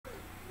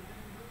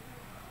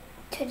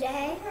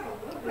Today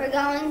we're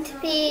going to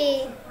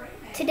be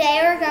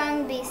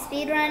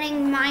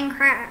speedrunning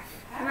Minecraft.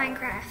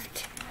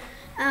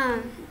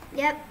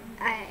 Yep,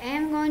 I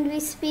am going to be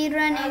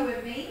speedrunning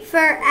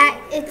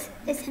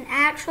it's an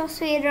actual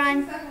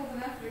speedrun.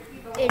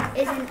 It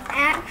is an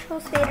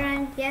actual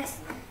speedrun. Yes,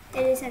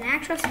 it is an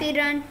actual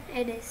speedrun.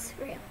 It is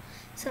real.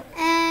 So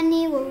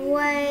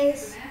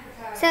anyways,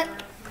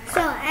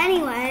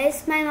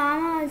 my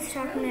mama was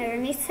talking over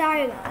me.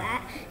 Sorry about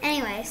that.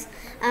 Anyways,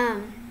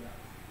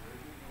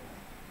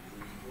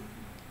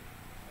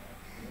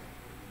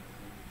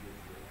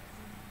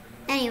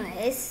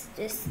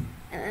 just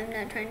I'm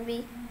not trying to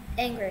be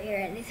angry or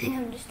anything.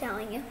 I'm just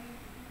telling you.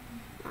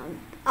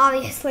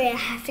 Obviously, I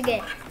have to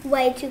get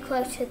way too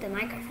close to the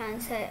microphone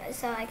so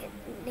I can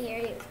hear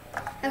you.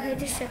 Okay,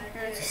 just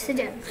a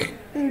joke.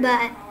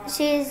 But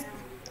she's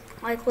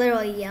like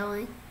literally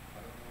yelling.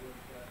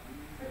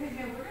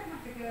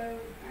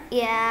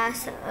 Yeah,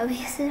 so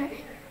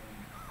obviously,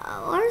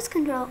 where's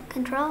control?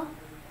 Control,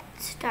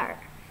 start.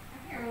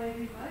 I can't really do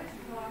much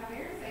until I have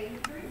air say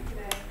increase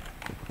today.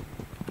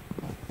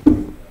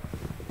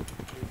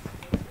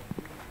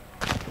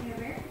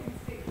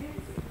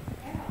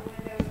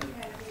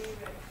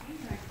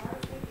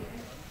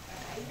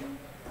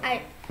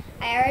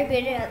 I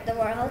already booted up the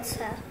world,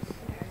 so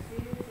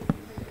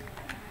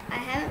I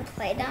haven't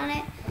played on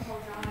it,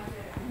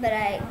 but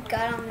I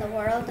got on the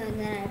world and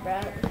then I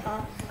brought up the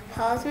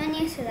pause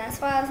menu, so that's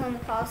why I was on the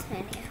pause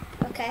menu,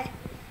 okay?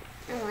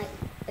 I'm like,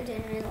 I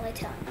didn't really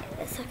tell you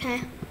this,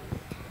 okay?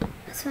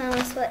 So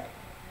that's what,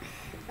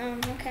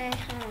 okay.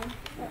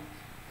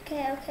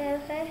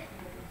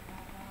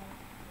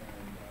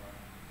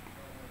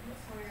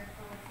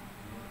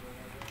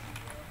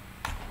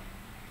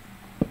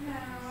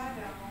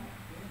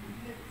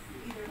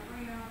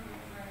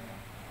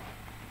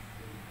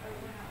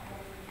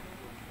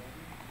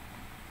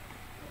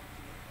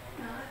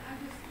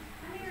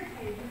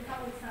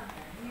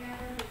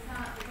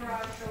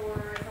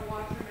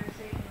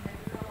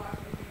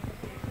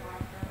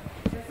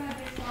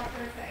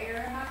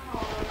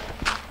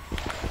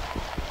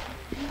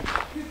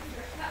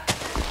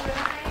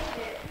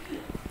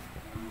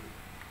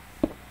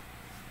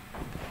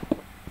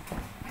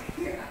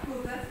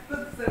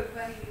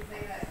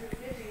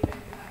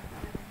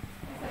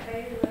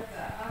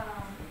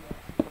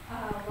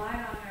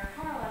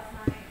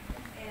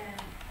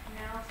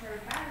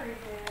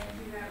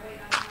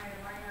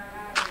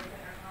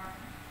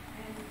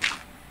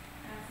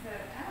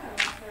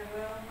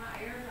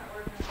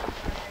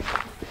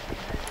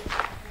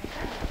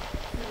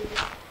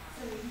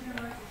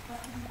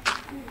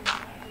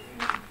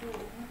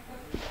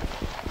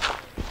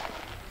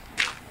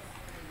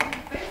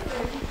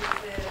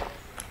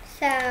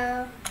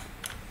 So,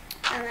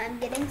 I'm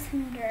getting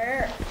some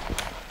dirt.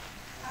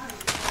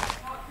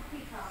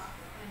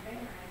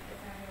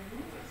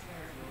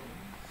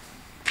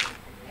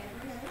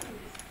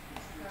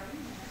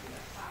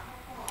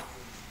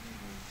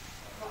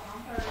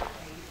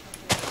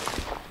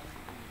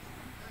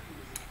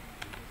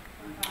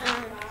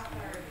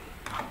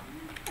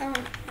 Oh my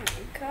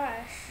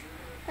gosh.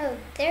 Oh,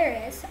 there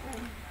it is.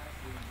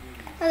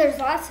 Oh, there's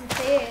lots of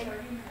food.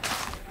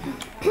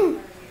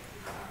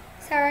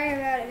 Sorry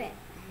about it.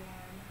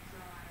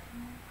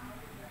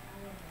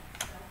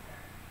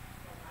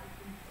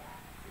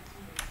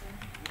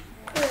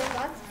 Oh, there's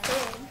lots of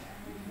food.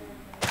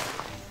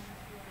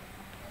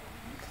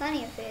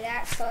 Plenty of food,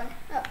 actually.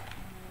 Oh,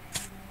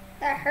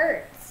 that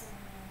hurts.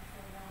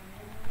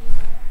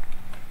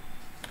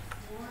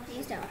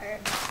 These don't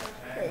hurt.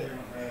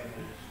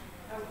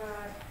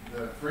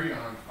 The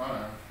Freon's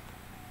fine,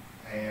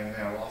 and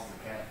then I lost the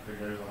cap that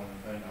goes on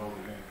the thing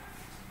holding it.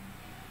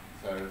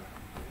 So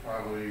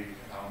probably,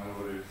 I don't know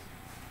what it is.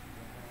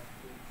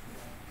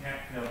 Cap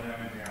fell down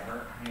in there. I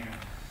hurt my hand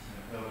and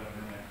it fell down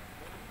in there.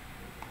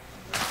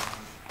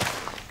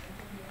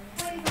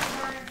 Please don't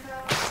burn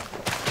yourself.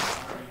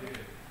 I already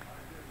did.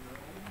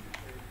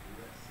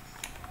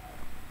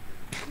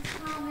 Just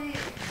call me.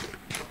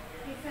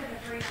 He said the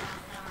Freon's fine.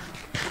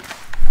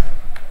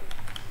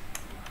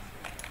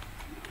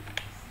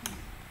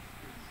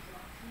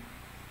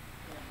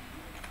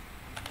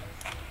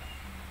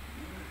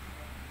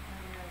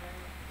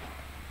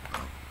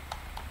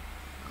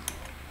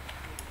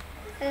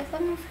 There's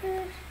one more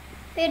food.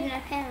 Food in a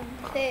pan.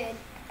 Food.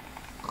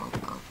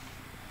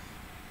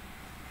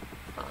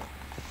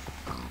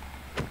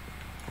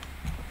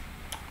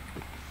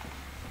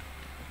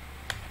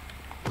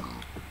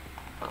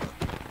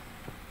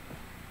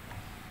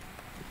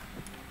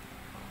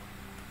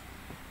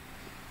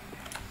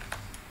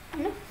 I'm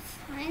gonna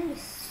find the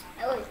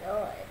smelly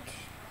village.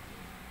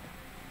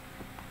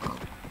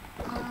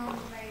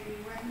 Maybe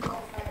when he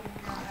walks back in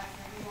here,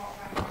 after he walked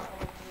back in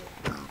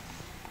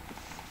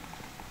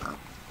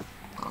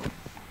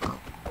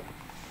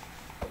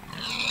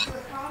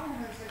the problem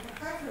is that the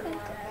pressure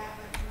wasn't that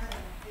much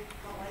money. It's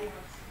the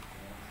labor.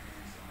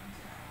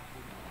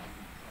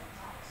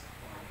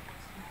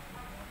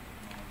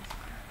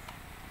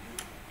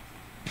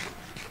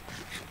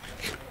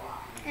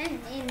 I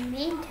didn't need didn't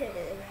mean to do the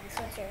game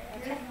switcher,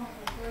 okay?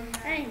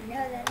 I didn't know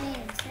what that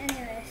means.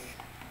 Anyways.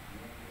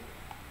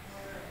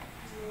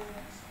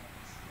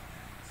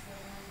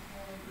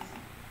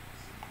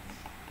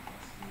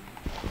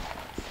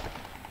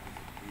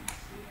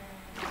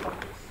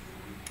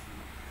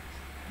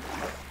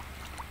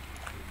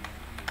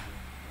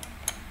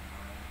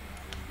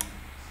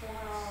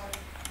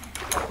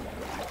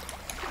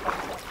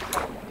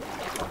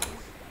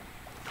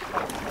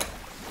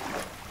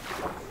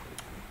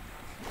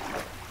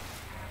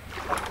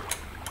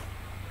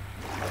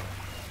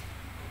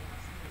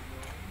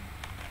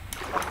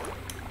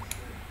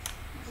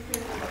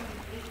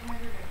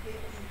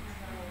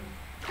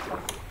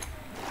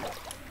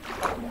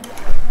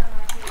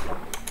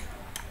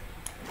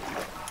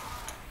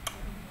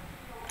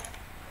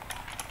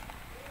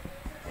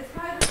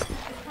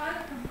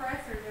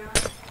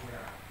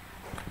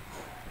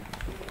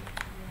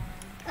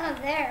 Oh,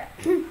 there.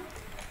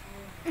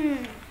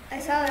 I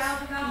saw a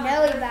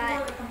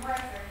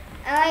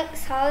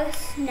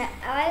snowy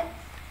bot.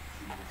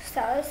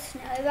 Saw the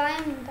snowy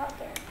biome and thought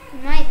there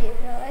might be a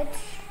village.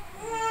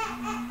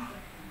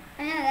 I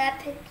know that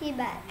picky,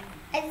 but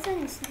I just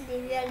want to see the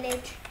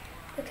village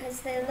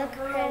because they look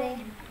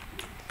pretty.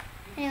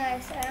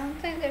 Anyways, I don't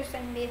think there's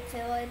going to be a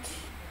village.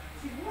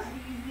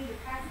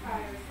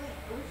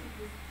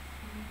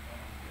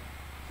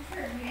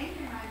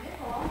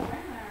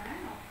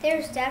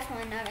 There's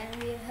definitely not going to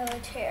be a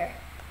village here.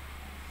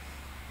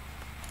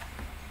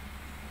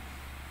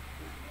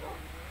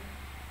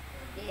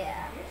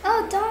 Yeah.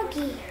 Oh,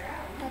 doggy.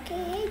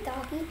 Okay, hey,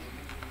 doggy.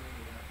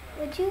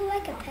 Would you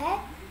like a pet?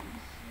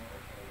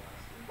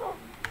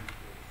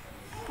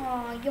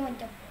 Oh, you want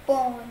the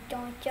bone,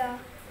 don't ya?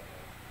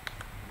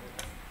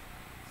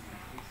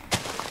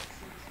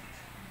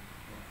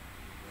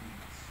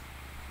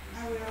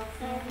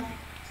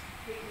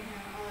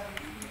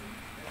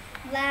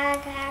 Lag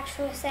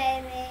actually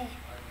saved me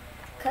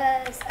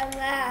because I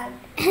lagged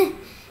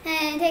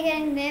and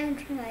taking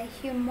damage from a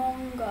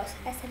humongous,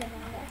 I said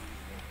humongous,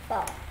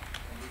 fall.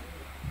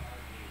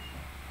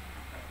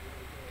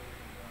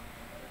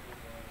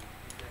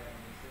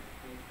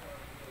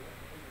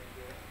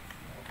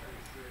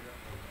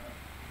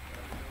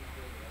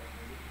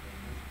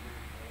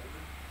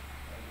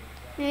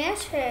 Maybe I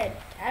should,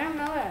 I don't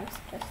know what I'm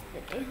supposed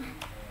to do.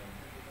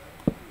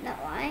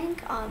 Not lying.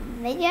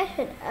 Maybe I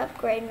should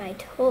upgrade my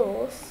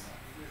tools.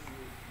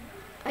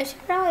 I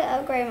should probably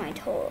upgrade my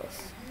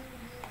tools.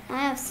 I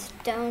have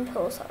stone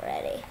tools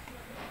already.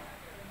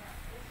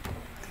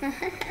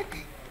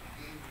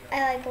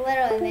 I like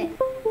literally make.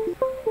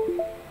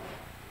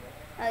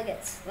 I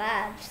get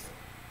slabs.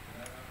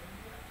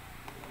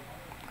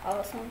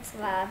 Cobblestone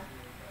slab.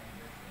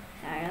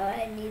 I don't know what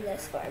I need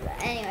this for,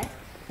 but anyways,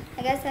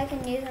 I guess I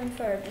can use them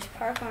for just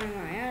parkouring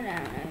around. I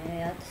don't know.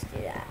 Maybe I'll just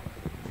do that.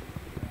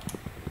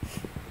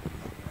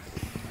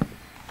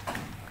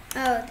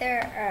 Oh,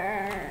 there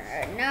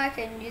are, now I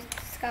can use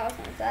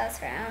skeleton slabs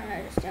for, I don't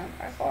know, just doing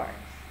parkour.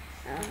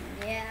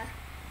 Yeah.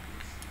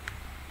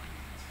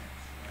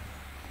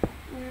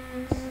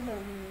 Boom,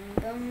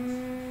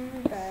 boom.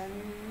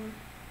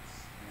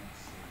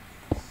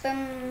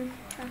 Boom.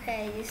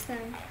 Okay, use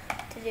them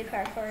to do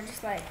parkour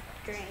just like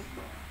Dream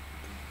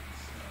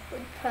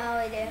would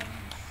probably do.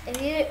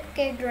 If you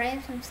gave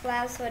Dream some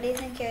slabs, what do you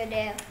think he would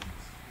do?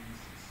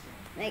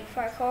 Make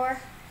parkour?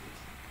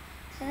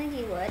 I think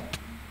he would.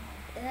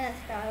 And that's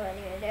probably what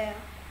he would do.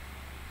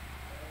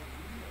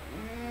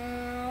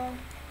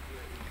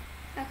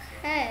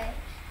 Okay,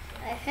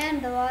 I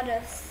found a lot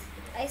of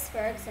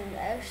icebergs in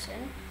the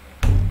ocean.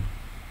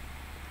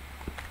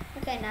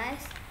 Okay,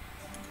 nice.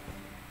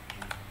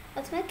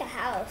 Let's make a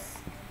house.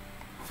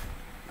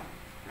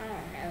 I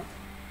don't know.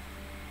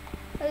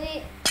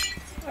 Maybe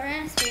we're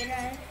in a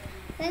speedrun. I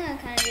think I'm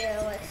kind of be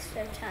a waste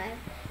of time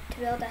to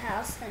build a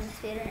house in a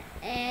speedrun.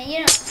 And you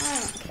know, I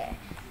don't care.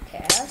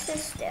 Okay, let's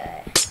just do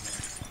it.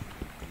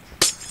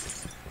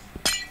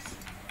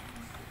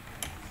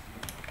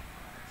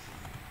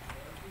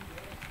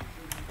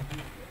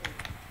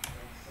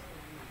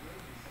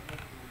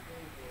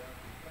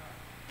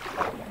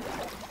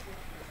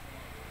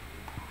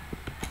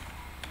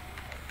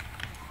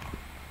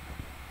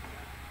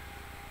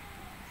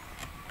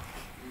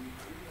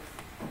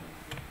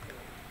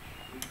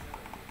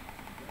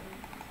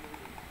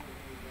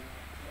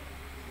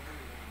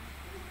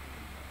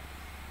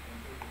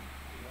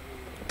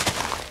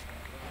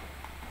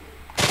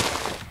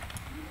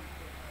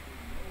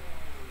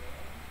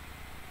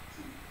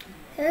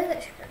 There's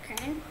a sugar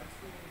cane.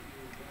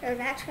 There's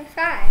actually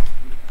 5.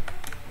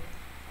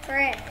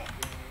 Great.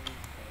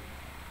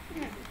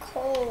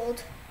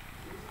 Cold.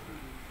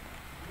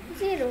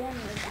 Let's eat a warmer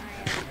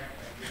diet.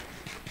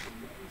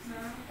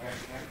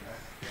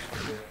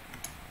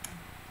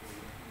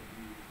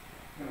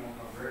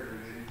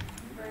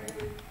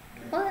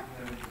 What?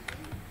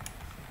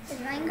 Is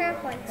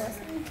Minecraft like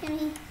listening to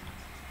me?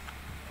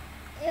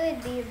 It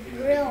would be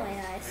really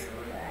nice if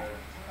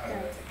I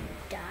had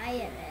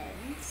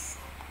diamonds.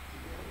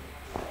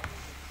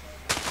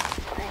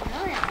 I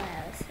know I don't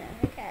have a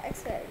ceramic axe,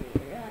 so it would be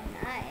really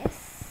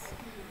nice.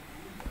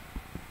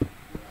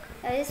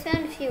 I just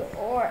found a few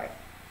ore.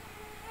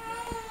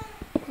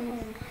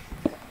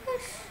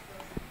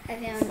 I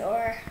found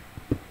ore.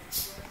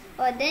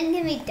 Well, it didn't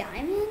give me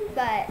diamond,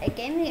 but it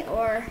gave me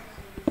ore.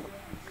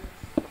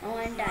 I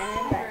wanted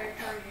diamond, but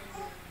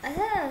I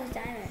thought that was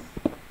diamond.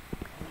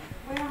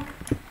 Well,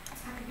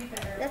 I could be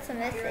better. That's a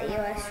myth that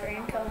US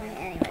Stream told me.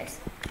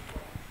 Anyways,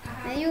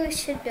 maybe we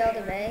should build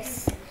a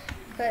base.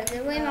 Because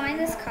if we mine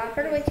this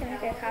copper, we can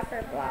make a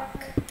copper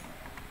block.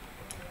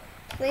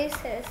 Please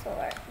hit this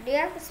door. Do you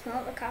have to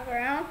smelt the copper?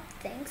 I don't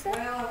think so.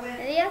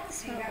 Maybe you have to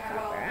smelt the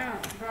copper. I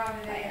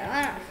don't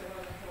know.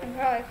 I'm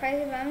probably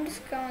crazy, but I'm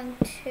just going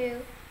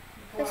to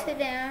push it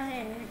down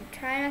and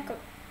try and make a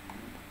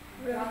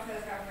room.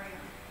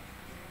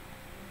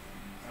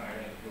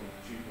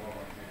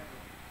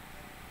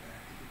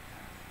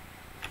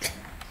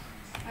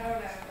 I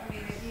don't know. I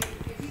mean,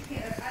 if you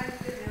can't, I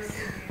just didn't really do.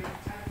 I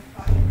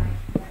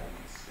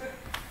just like.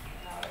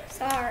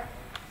 Sorry.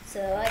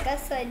 So I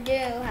guess I do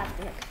have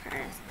to make a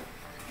furnace.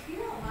 If you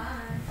don't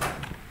mind.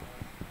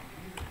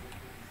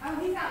 Oh,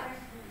 he's out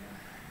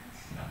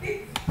there.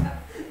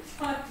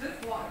 John just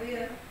walked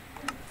in.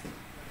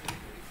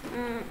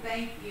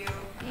 Thank you.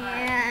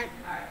 Yeah.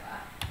 All right,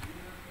 bye.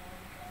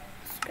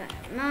 Just got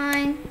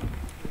mine.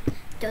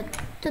 Gonna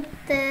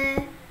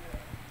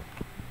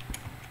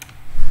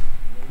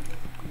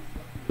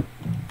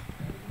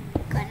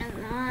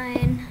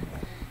mine.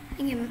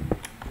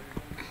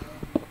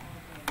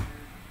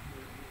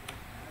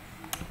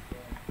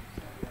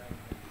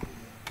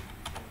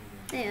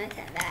 Anyway,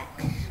 that back.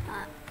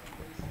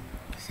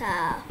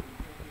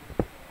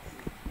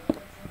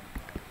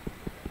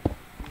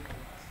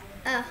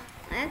 Oh,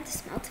 I have to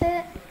smelt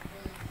it.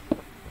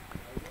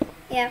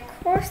 Yeah, of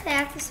course I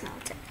have to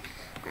smelt it.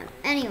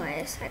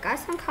 Anyways, I got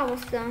some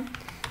cobblestone.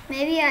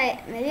 Maybe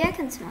I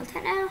can smelt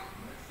it now.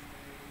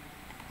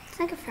 It's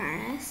like a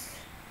furnace.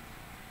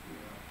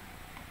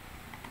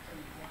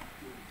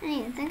 I didn't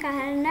even think I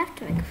had enough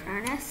to make a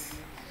furnace.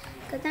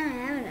 But then I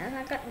have enough.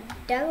 I got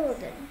double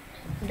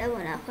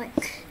enough.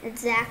 Like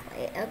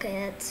exactly.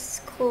 Okay,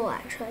 that's cool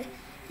actually.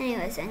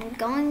 Anyways, I'm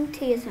going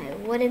to use my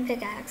wooden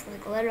pickaxe,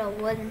 like literal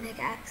wooden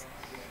pickaxe,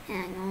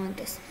 and I'm going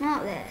to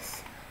smelt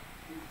this.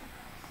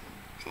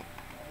 Okay.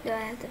 Do I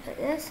have to put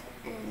this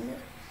in?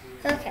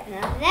 Okay,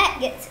 now that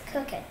gets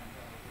cooking.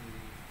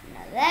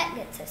 Now that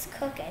gets us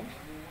cooking.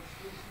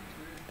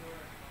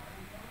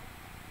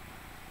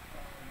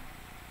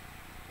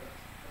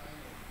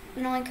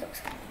 It only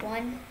cooks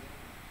one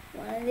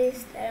of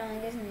these. That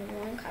only gives me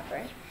one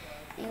copper.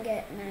 And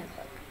then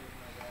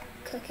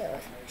cook it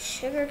with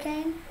sugar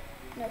cane.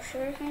 No,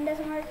 sugar cane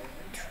doesn't work.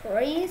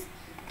 Trees,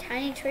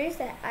 tiny trees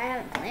that I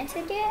haven't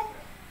planted yet.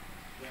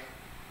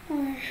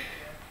 Or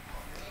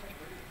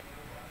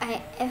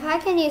if I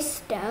can use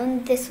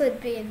stone, this would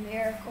be a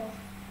miracle.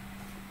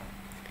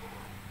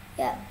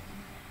 Yep.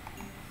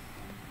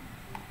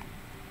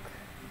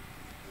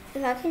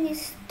 If I can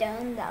use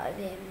stone, that would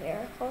be a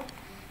miracle.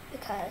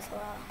 Because,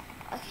 well,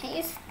 I can't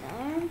use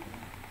stone.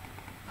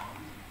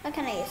 What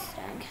can I use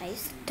stone? Can I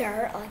use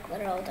dirt, like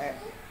literal dirt?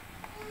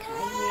 Can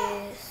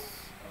I use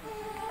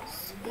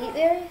sweet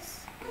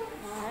berries?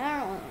 No, I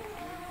don't know.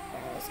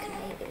 What else can I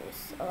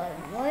use?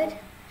 11 wood?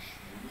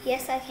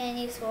 Yes, I can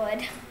use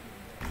wood.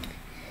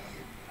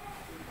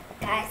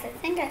 Guys, I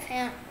think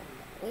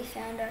we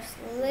found our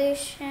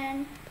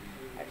solution.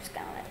 We're just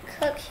gonna let it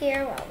cook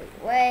here while we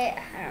wait.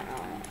 I don't know, I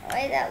don't wanna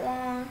wait that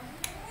long.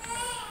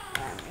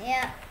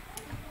 Yeah.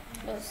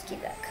 We'll just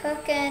keep that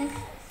cooking.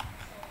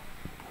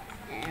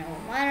 And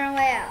we'll mine our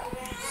way out.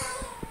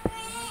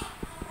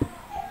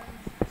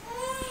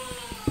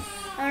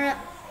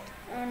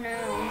 Oh no.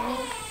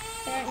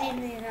 We don't need to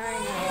be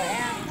mining our way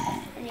out.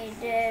 We need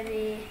to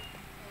be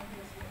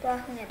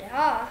blocking it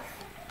off.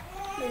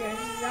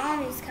 There's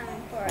zombies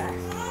coming for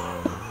us.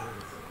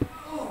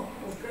 Oh,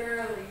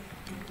 girly.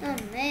 Oh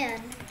man.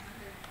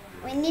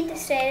 We need to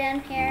stay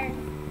down here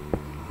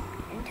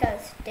until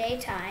it's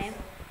daytime.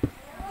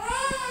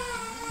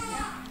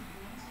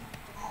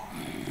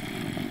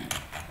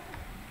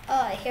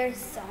 Oh, I hear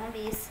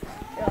zombies.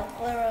 They're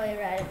literally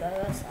right above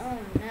us. Oh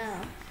no.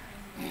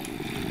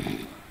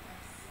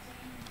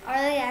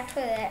 Are they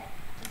actually there?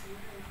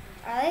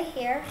 Are they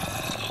here?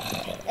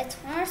 It's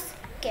more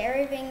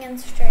scary being in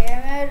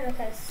strayer mode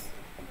because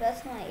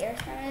both my ears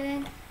are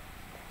moving.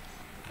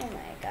 Oh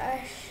my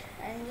gosh.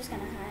 I'm just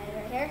gonna hide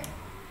right here.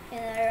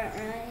 Even though I don't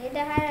really need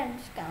to hide, I'm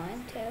just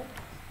going to.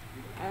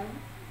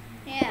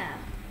 Yeah.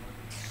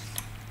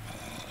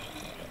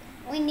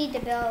 We need to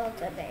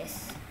build a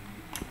base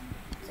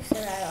to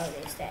survive all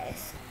these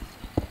days.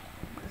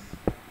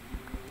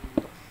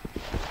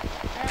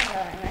 I don't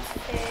know very much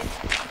food.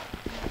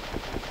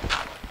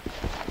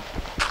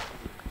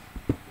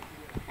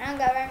 I don't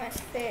got very much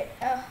food.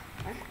 Oh,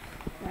 I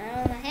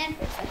on my hand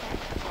for a second.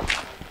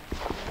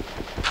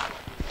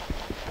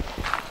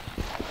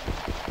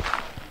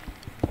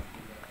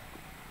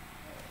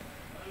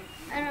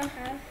 I don't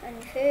have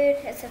any food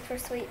except for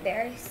sweet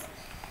berries.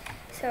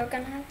 So we're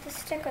gonna have to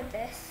stick with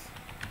this.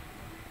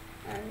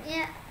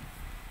 Yeah.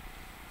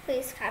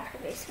 Please copper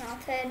be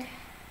smelted.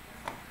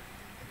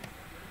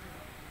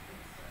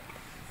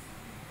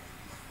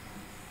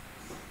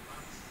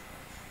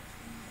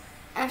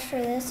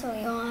 After this, we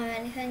won't have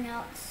anything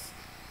else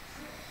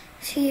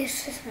to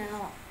use to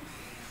smelt.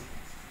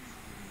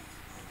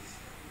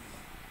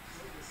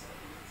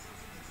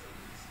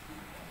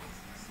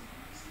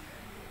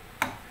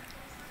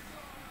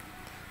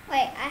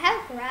 Wait, I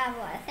have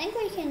gravel. I think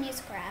we can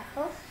use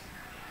gravel.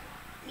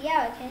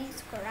 Yeah, we can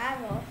use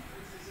gravel.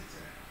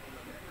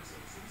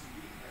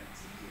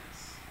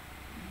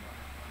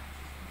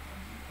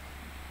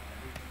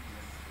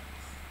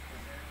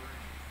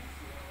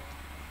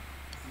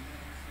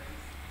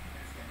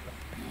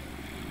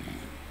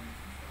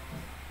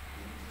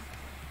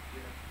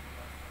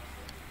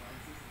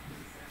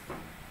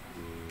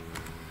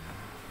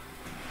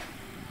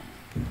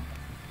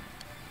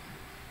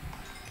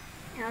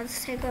 Now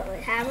let's take what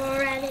we have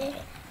already,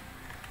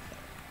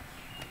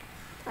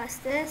 plus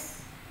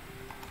this,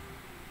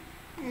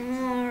 and we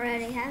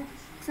already have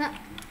some.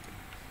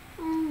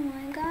 Oh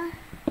my god.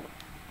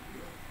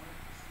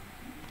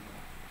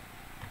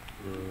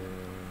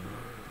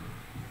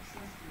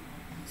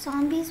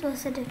 Zombies,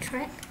 was it a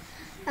trick?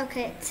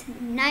 Okay, it's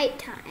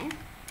nighttime.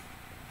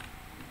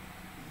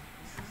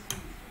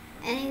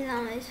 Any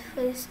zombies,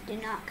 please do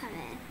not come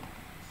in.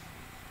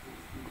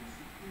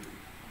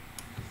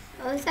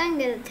 At least I can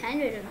get a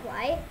tentative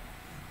light.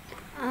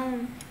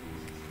 I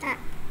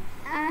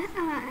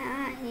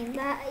need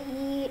that.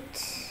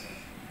 Eat.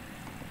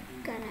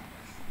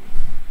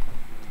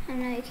 Oh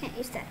no, you can't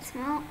use that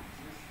smell.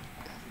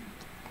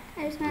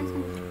 I just want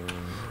some.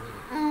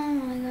 Oh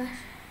my gosh.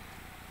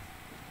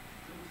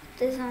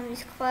 The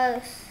zombie's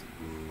close.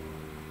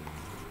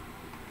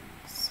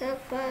 So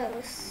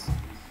close.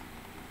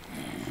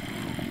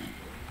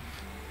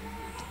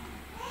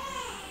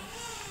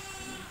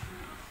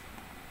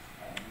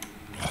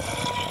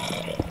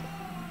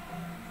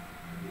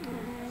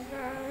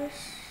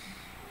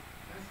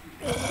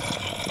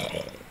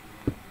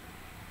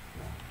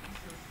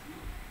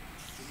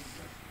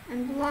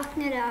 I'm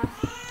blocking it off.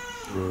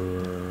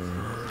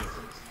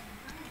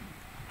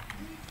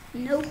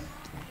 Nope.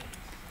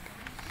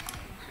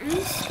 I'm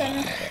just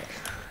gonna.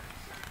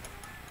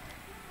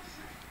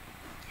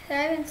 It's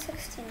been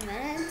 16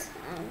 minutes.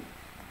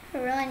 I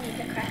really need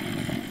to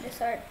craft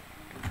this art.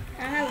 I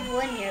don't have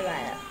wood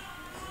nearby though.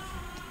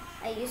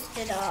 I used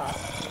it all.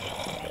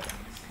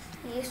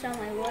 I used all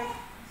my wood.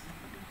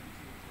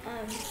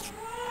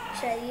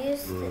 Should I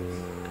use it?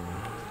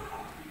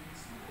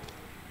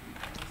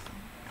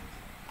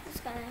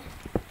 Gonna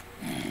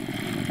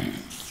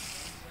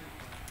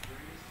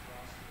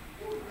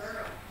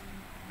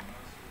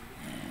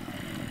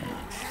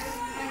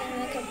I'm gonna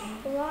make a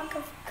block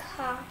of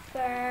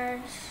copper,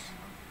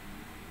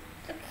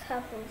 a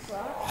couple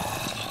blocks,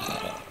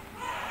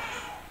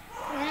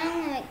 and I'm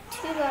gonna make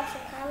 2 blocks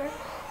of copper.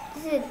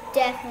 This is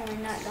definitely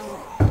not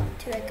going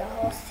to make a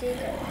whole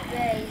secret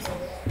base.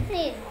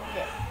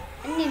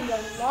 I need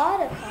a lot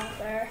of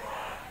copper.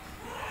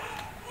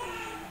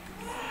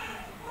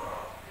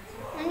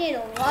 I need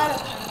a lot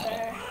of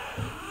copper.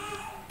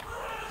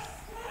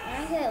 When I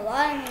say a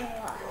lot, I mean a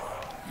lot.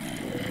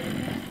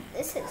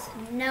 This is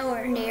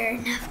nowhere near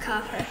enough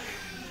copper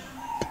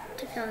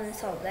to fill in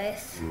this whole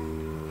base.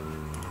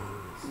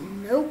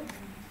 Nope.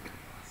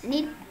 I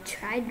need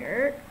dry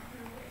dirt.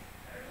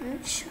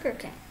 Sugar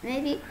cane.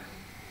 Maybe.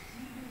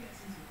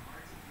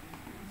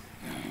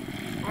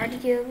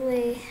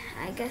 Arguably,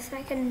 I guess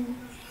I can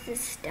use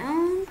a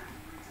stone.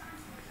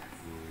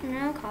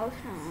 No,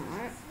 cobblestone won't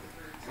work.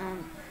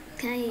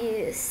 Can I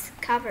use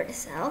copper to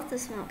sell to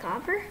smelt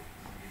copper?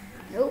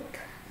 Nope.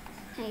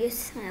 Can I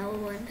use my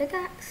old wooden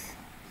pickaxe?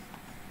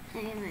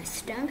 Can I use my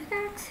stone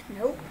pickaxe?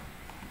 Nope.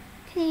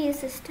 Can I use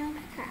the stone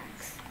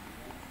pickaxe?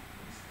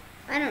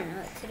 I don't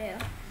know what to do.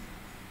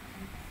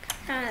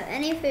 I don't have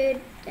any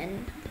food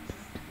and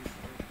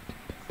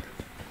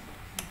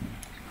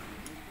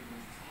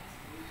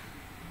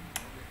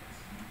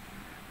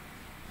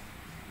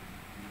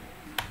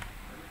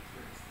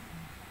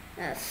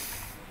I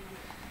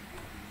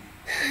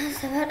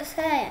was about to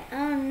say,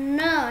 oh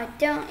no, I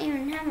don't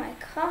even have my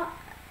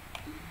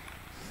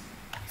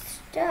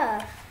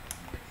stuff.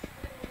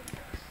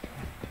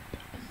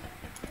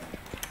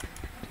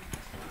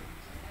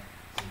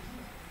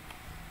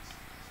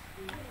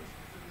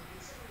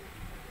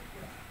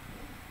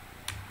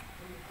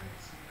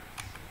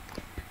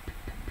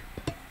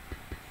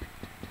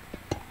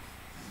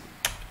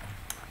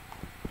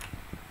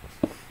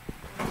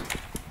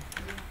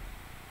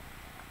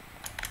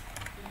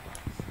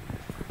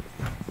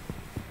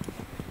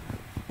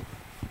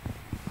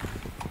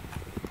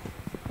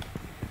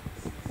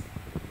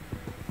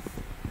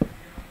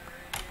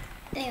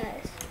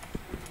 Anyways,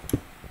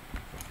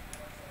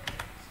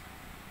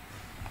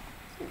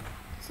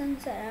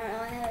 since I don't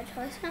really have a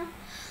choice now,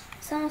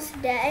 it's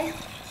almost day.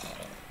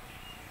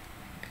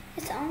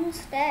 It's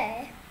almost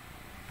day.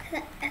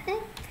 I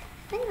think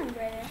I'm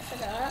ready to set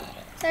it up.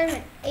 It's already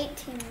been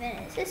 18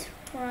 minutes. This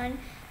run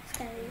is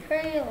going to be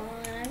pretty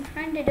long, and I'm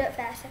trying to do it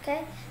fast,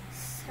 okay?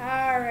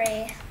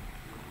 Sorry.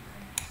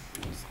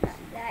 It's not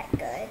that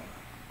good.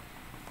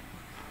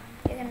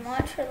 You can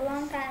watch for a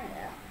long time,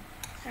 though.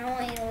 I don't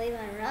want you to leave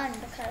and run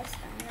because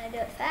I'm going to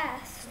do it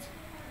fast.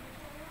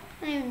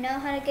 I don't even know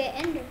how to get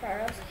into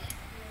portals.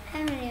 I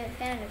haven't even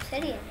found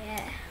obsidian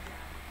yet.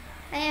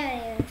 I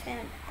haven't even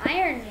found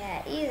iron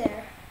yet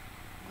either.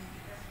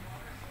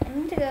 I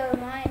need to go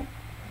mine.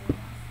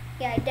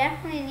 Yeah, I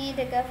definitely need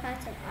to go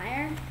find some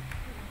iron.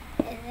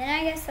 And then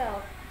I guess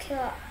I'll kill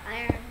an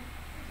iron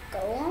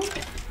golem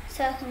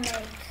so I can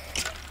make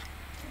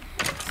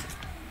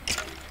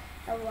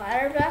a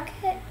water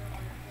bucket.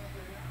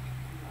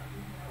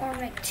 Or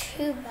make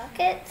 2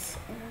 buckets.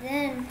 And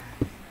then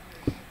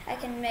I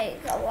can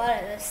make a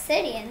lot of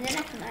obsidian. Then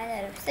I can mine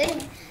that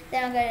obsidian.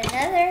 Then I'll go to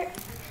another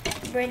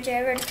bridge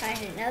over to find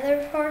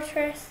another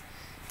fortress.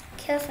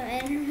 Kill some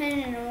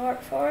endermen in the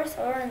warp forest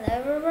or in the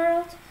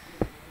overworld.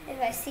 If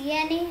I see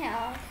any,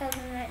 I'll kill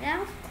them right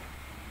now.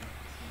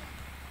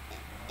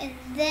 And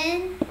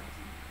then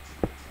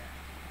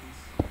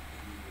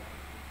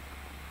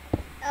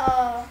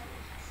I'll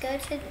go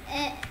to the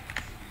end.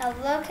 I'll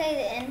locate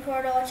the end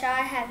portal, which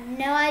I have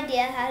no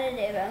idea how to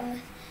do, but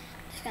I'm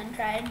just going to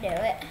try to do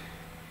it.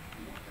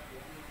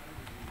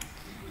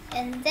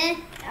 And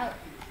then I'll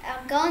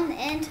go in the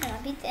end and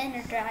I'll beat the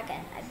ender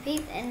dragon. I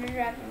beat the ender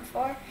dragon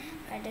before,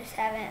 but I just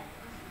haven't.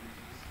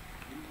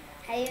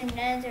 I even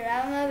done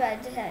survival mode, but I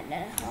just haven't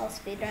done a whole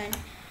speedrun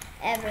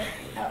ever.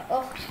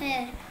 Oh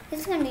man, this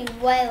is going to be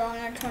way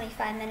longer than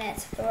 25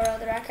 minutes for the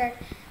world record.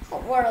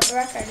 What world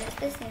record is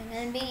this thing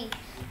going to be?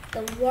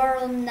 The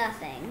world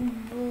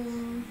nothing.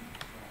 Boom.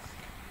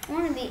 I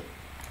want to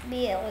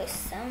be at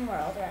least some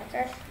world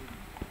record.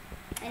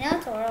 I know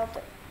it's a world.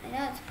 I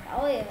know it's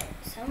probably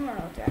some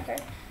world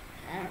record.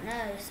 I don't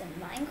know, some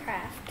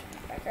Minecraft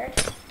record.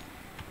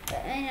 But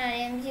it may not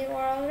even be a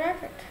world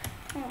record.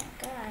 Oh my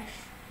gosh.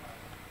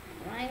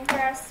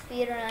 Minecraft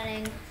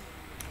speedrunning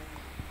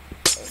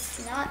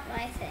is not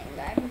my thing,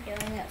 but I'm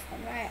doing it for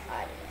my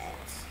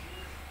audience.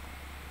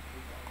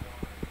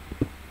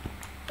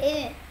 I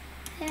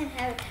even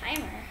have a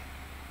timer.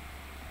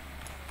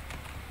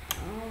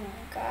 Oh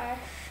my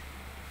gosh.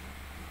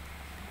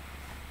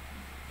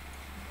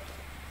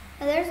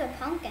 Oh, there's a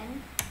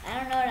pumpkin. I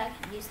don't know what I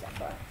could use that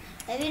for.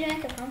 Maybe to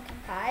make a pumpkin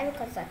pie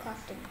because I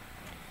collected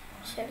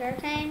sugar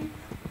cane.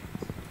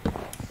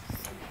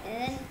 And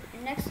then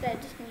next I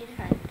just need to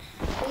find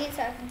wheat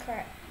so I can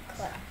collect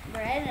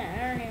bread.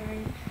 And I don't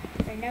even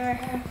remember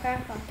how to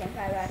craft pumpkin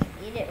pie, but I can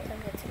eat it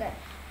because it's good.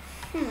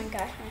 Oh my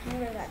gosh, my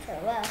hunger got so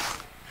low.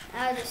 I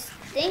was just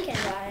thinking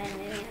about it and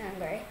made me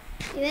hungry.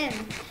 Even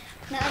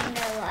not in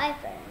real life,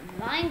 but in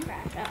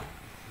Minecraft. Oh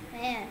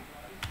man,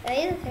 do I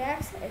use a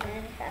pickaxe? Is it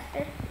any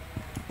faster?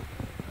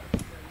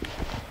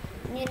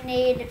 You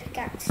need a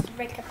pickaxe to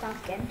break a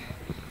pumpkin.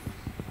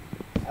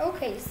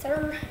 Okay,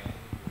 sir.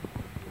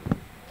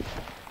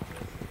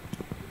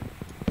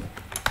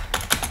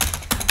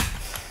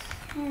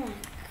 Oh my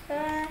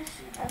gosh.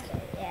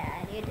 Okay,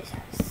 yeah, I need to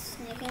stop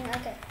sneaking.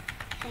 Okay.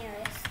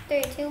 Anyways,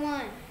 3, 2,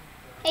 1.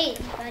 Hey,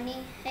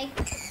 bunny. Hey.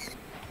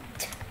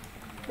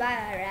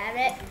 Bye,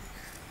 rabbit.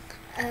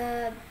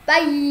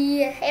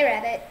 Bye. Hey,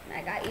 rabbit.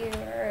 I got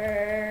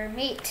your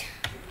meat.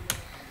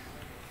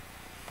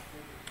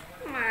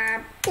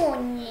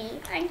 Pony.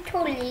 I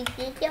totally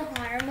did the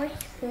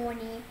harmless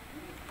pony.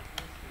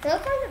 It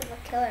looks like a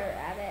killer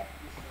rabbit.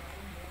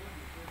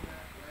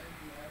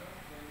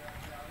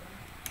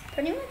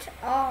 Pretty much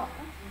all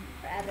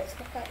rabbits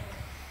look like a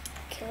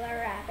killer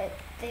rabbit.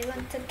 They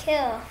want to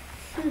kill.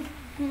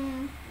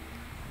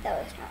 That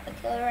was not the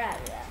killer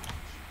rabbit though.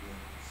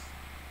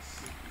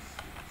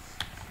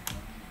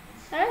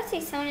 I don't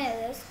see so many of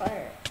those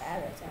killer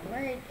rabbits. I'm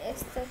worried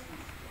it's the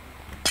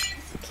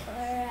killer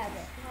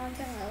rabbit. What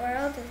in the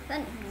world? Is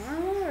that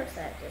normal or is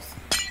that just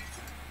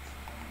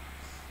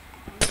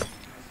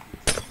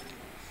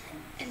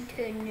I'm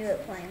too new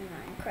at playing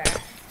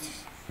Minecraft.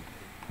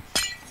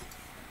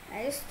 I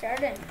just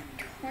started in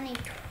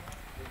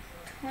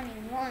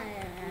 2021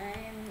 and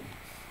I'm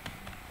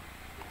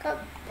got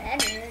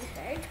better. I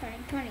started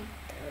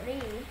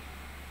 2023.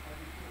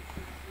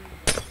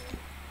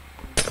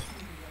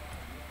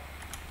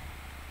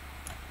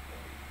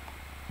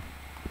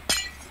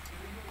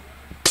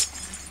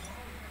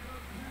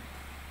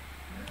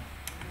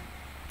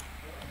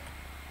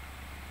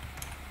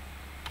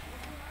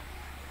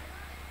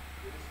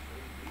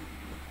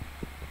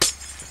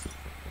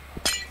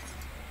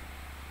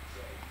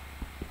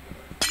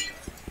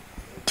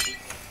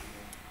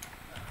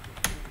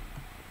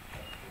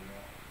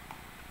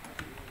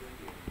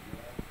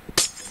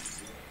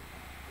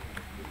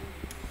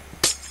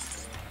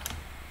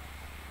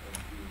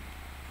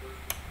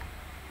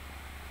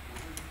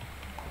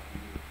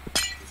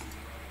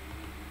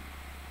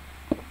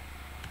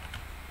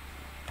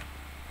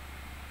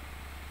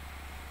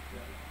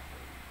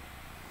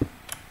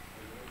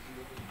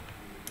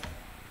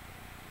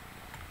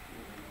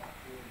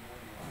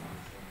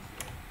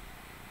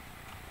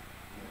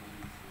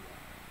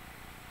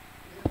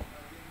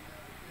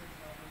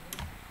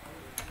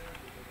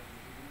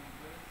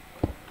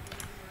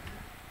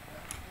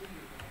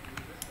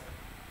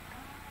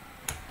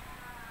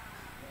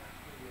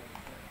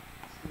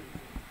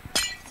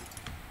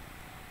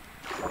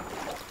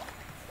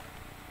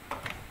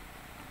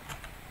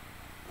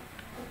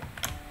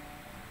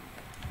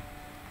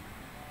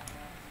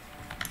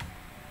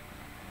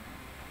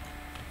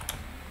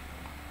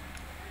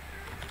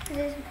 to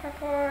do some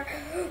parkour.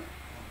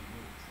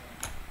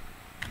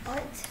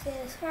 Let's do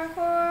this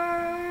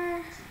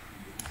parkour.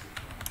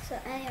 So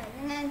anyway,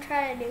 I'm gonna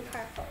try to do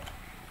parkour.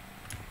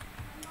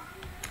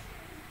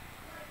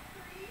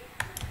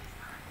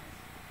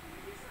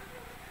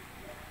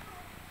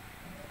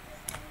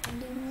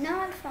 Do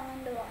not fall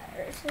into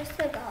water. It's just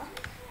the goal.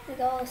 The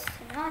goal is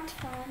to not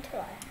fall into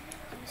water.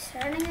 I'm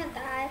starting at the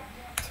eye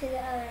to the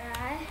other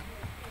eye.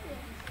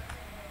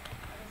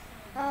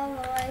 All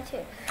the way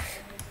to...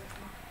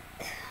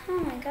 Oh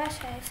my gosh,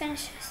 I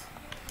finished this.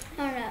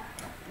 No.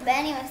 But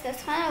anyways,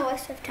 that's kind of a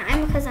waste of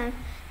time because I'm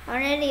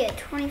already at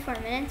 24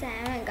 minutes and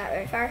I haven't got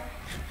very far.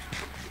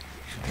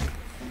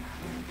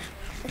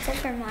 Except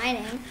for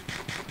mining.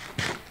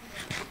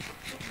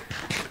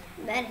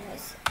 But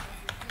anyways,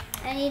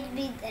 I need to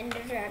beat the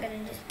Ender Dragon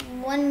in just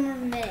 1 more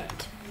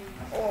minute.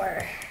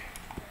 Or,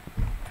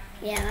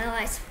 yeah, my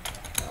life's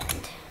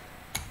ruined.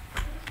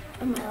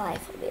 Or my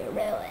life will be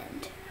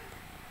ruined.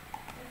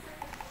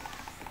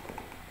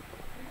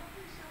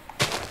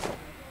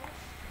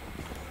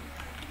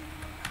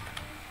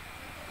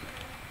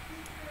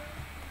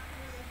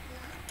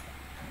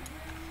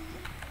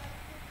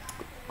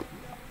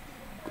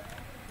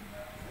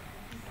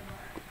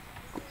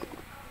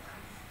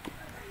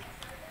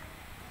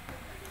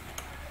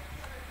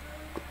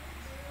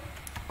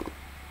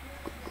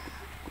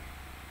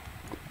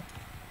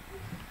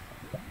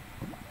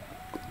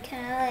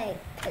 Can I like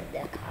put the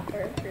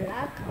copper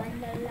block on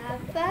the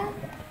lava?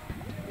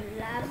 In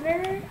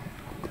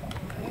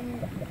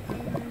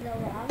the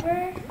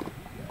lava?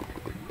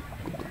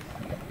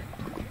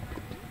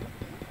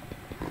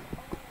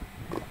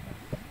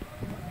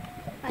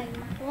 I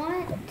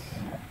want...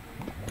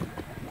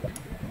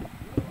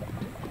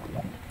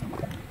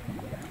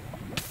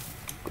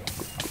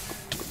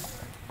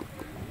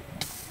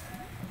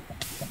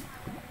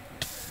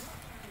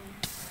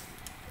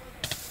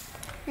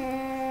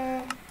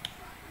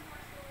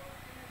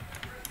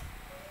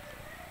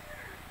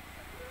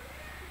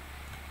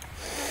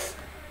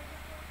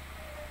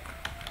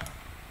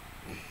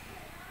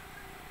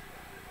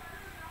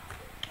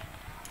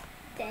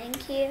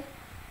 Thank you.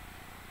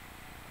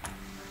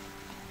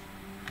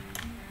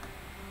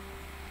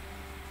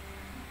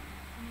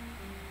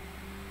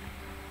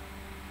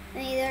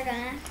 I'm either gonna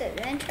have to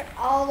venture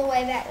all the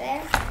way back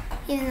there,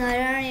 even though I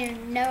don't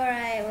even know where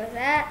I was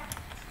at,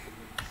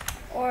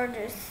 or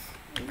just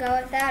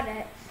go without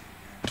it.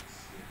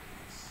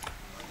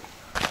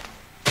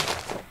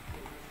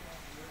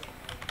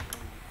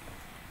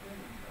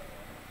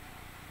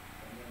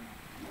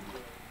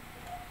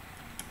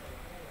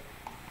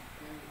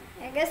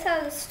 I guess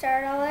I'll just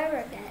start all over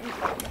again.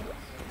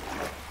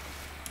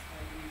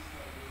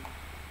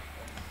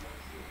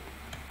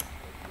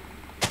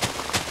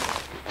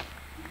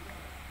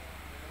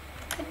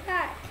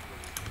 Goodbye.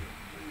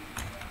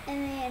 And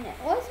then it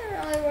wasn't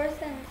really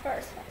worth it in the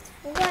first place.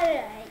 What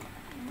did I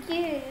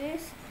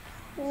use?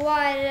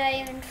 Why did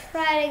I even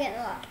try to get in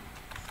love?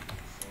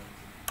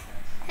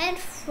 And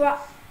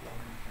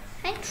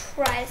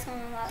try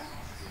someone love.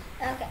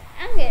 Okay,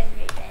 I'm getting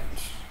revenge.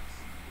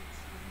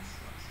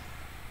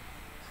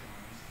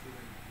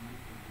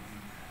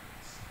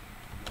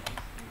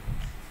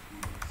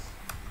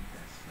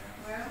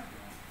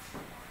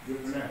 Good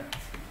for now.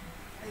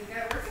 You got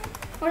it working?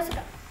 Where's it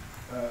go?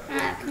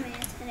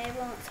 Commands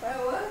enable and swap. Oh,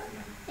 what?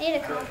 Need a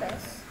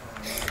compass.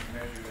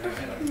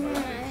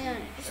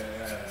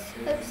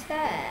 What's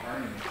that?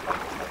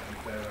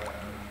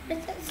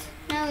 It's a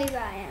snowy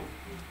biome.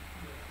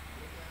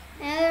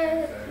 Now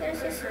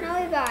there's a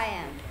snowy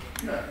biome.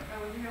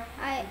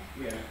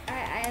 I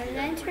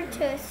ventured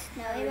to a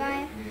snowy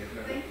biome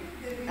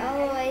all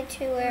the way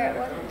to where it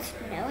wasn't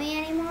snowy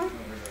anymore,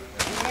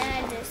 and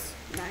then I just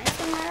mined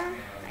somewhere.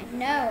 I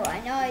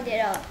know I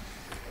did all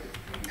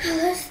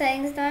those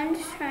things, but I'm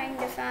just trying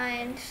to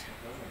find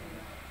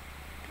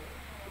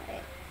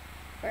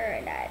where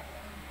I died.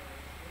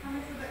 How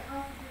much would that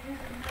cost if you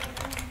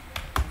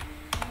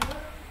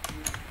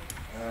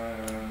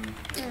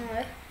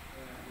did?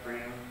 3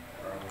 ounce,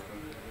 probably.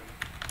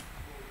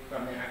 I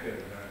mean, I could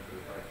have done it for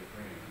the price of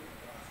 3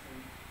 ounce.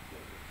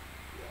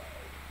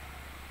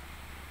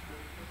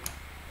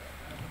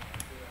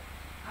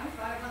 I just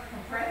thought it was a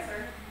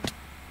compressor.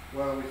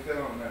 Well, we still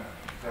don't know.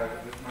 So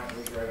this might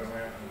look right on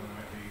that, and it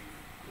might be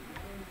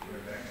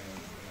right back in the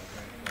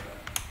thing.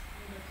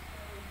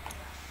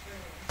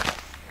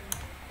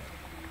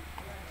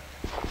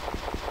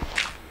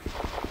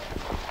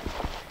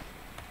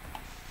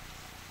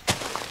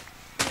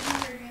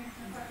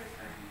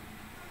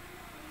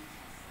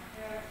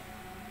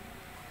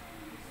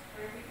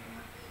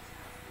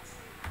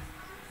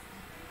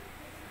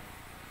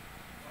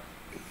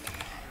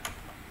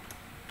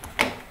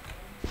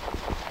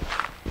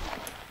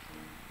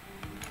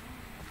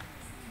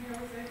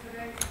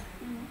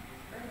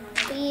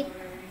 Beep.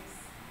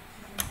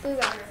 Blue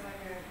rock.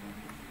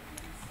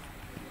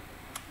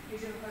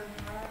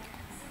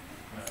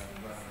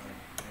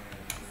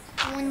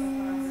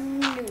 One,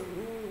 two,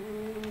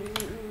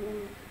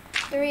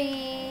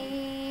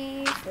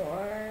 3,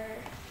 4.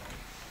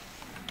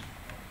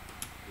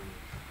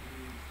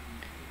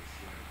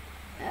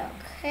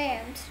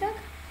 I'm stuck.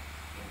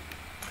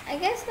 I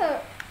guess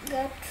I'll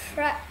go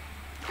try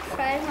to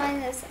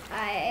find this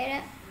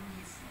items.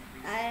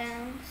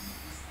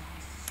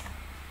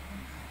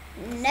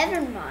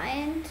 Never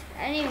mind.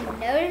 I didn't even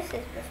notice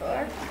this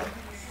before.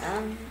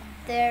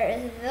 There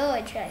is a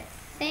village, I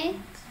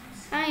think.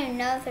 I don't even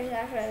know if there's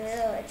actually a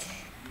village.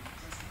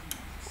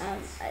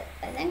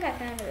 I think I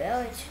found a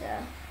village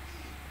though.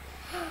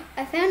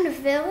 I found a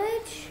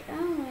village?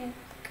 Oh my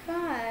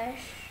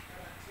gosh.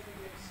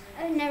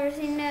 I've never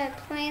seen a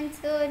Plains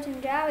Village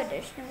in Java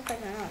Edition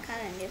because I'm not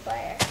kind of a new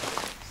player.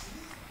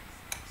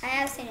 I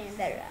have seen it in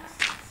Bedrock.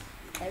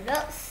 They're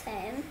built the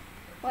same.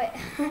 Wait,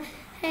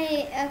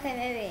 hey, okay,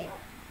 maybe.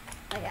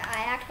 Like,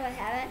 I actually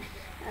haven't.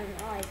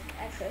 Like,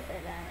 actually could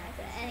have done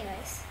it.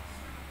 Anyways.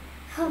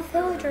 Oh,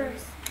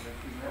 villagers.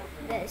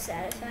 That is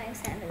satisfying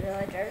sound of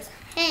villagers.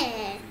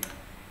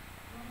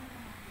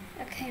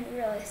 Okay,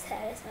 really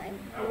satisfying.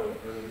 Ooh.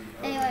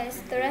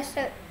 Anyways, the rest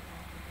of...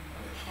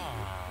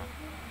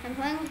 I'm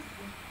playing with...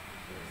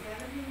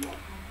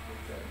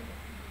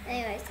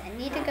 Anyways, I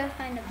need to go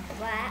find a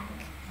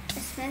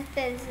smith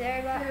that is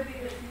very black.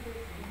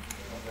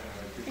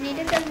 I need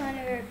to go find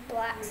a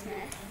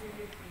blacksmith.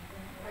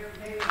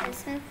 A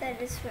smith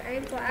that is very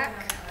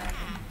black.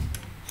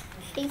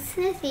 Hey,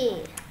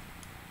 Smithy.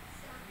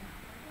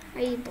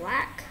 Are you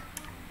black?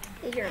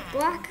 If you're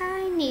black,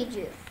 I need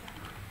you.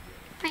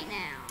 Right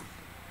now.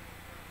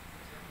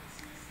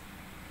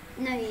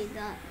 No, you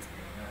don't.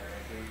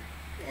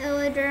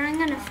 Villager, I'm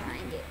gonna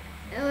find you.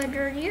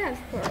 Villager, you have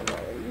horrible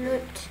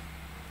loot.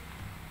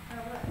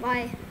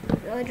 Why?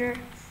 Villager,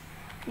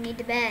 I need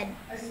to bed.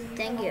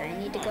 Thank you, I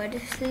need to go to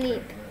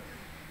sleep.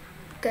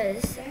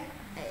 Because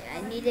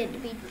I need it to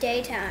be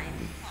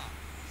daytime.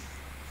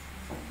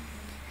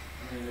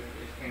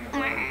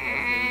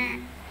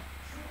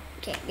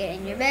 Can't get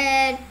in your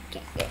bed.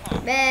 Can't get in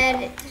your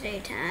bed. It's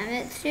daytime.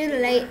 It's too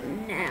late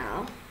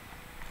now.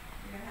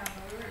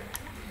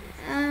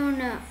 Oh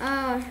no.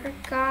 Oh, I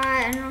forgot.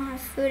 I don't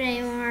have food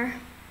anymore.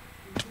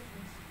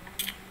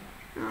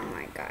 Oh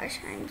my gosh.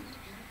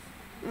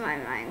 My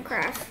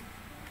Minecraft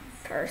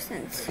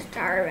person's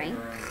starving.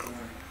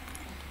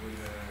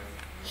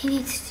 He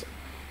needs to...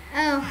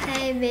 Oh,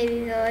 hey,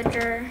 baby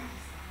villager.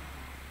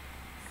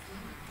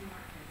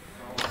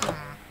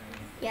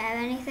 You have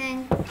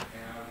anything?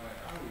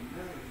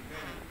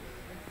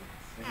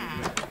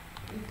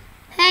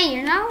 Hey,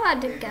 you're not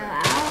allowed to go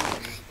out.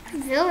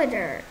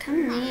 Villager,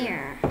 come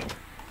here.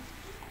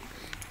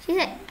 She's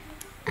like,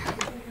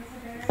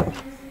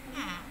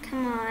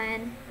 come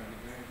on.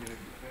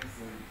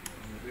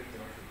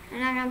 I'm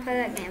not gonna play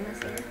that game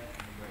with you.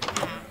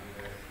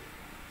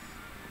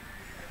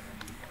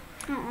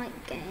 I don't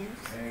like games.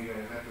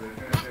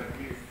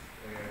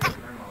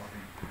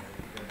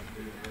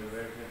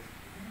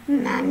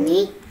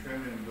 Mommy?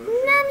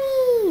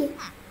 Mommy!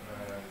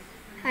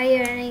 Are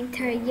you running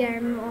to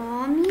your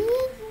mommy?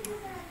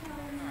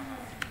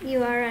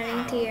 You are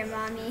running to your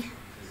mommy.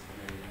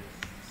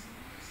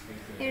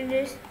 You're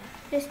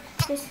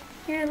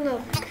you're a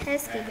little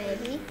pesky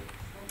baby.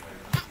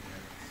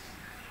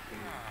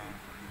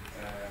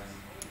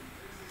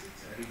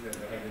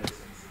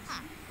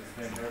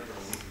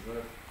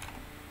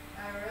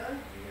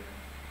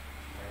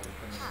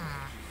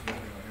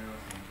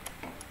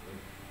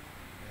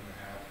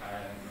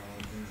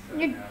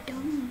 You're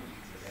dumb.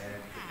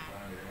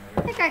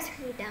 That guy's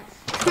pretty dumb.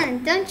 Come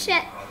on, don't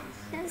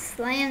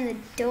slam the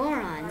door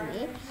on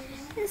me.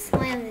 Don't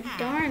slam the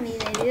door on me,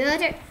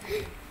 baby.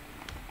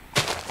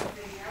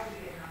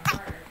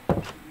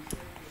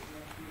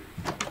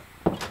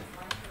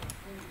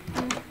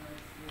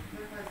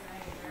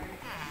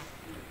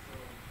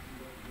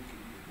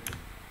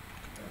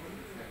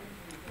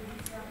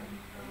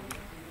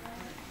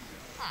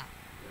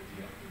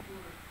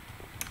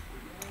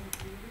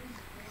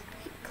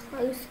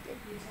 Close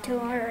the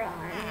door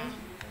on me.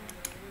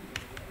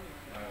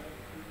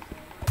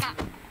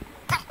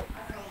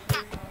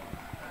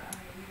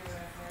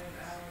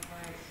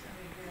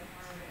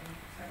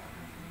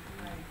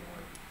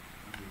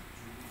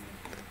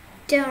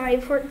 Don't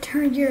report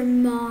to your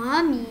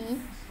mommy.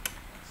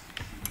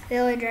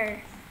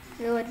 Villager,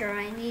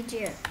 I need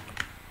you.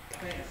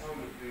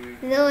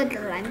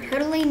 Villager, I'm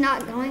totally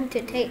not going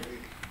to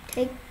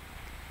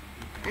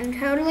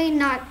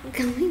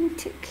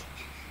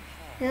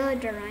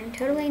Villager, I'm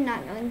totally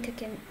not going to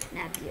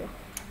kidnap you.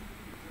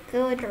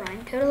 Villager,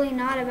 I'm totally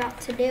not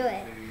about to do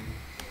it.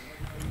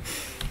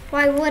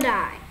 Why would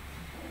I?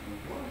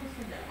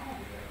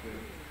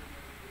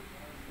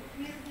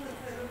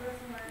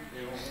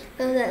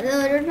 Oh, that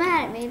villager's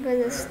mad at me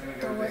because I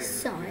stole a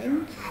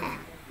sign.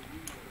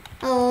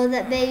 Oh,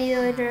 that baby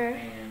villager.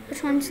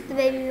 Which one's the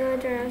baby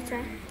villager I was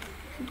trying?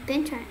 I've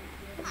been trying.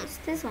 It's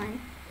this one.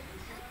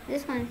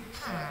 This one.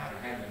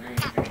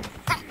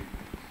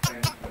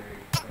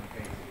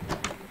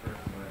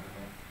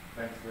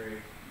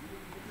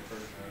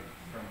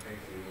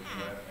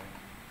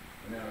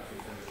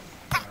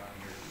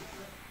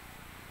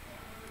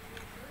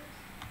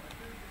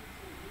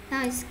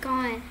 Now he's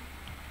gone.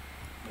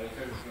 I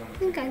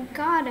think I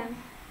got him.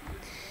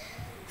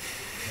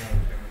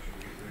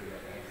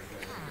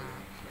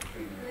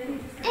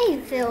 Hey,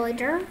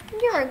 villager.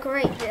 You're a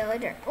great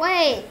villager.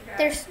 Wait,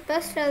 they're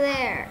supposed to go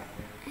there.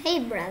 Hey,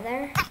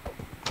 brother.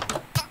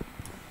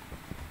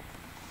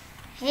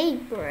 Hey,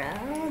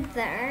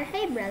 brother.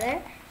 Hey,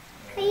 brother.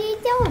 How you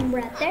doing,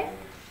 brother?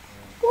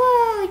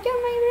 Whoa,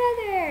 you're my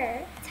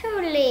brother.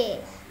 Totally.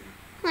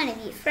 Wanna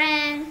be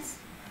friends?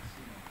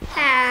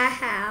 Ha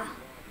ha.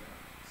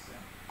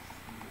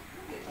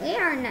 We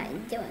are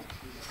not doing.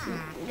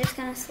 I'm just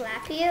gonna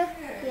slap you.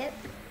 Yep.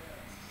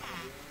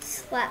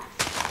 Slap.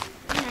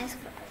 Nice.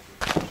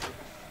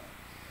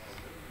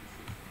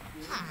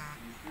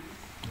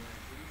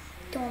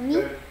 Dummy?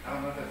 I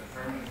don't know if that's a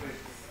permanent fix.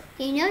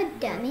 Do you know what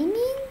dummy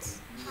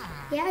means?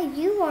 Yeah,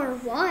 you are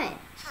one.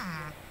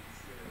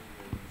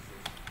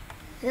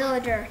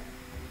 Villager.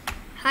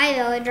 Hi,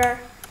 villager.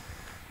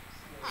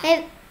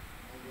 Hey,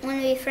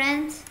 wanna be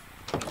friends?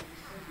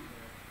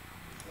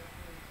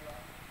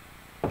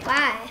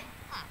 Why?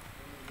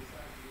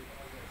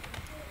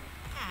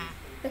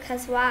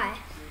 Because why?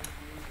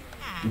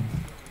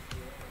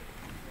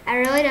 I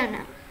really don't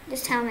know.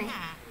 Just tell me.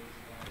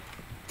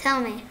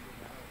 Tell me.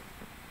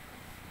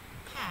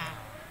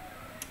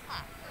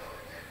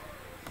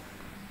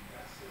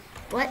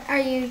 What are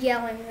you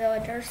yelling,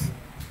 villagers?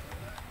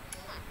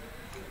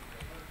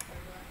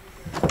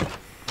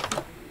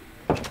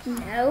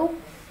 No.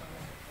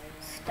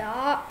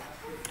 Stop.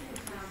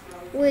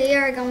 We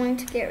are going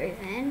to get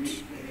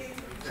revenge.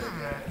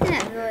 You're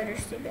not villager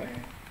stupid.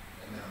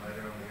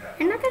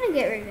 You're not going to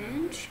get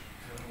revenge.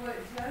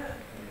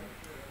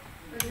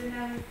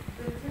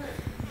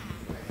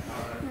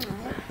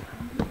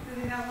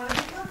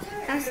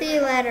 I'll see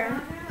you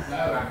later.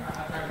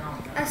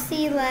 I'll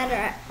see you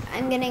later.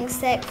 I'm getting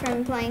sick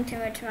from playing too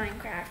much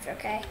Minecraft,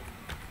 okay?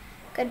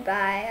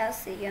 Goodbye. I'll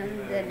see you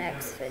in the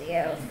next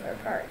video for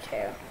part 2.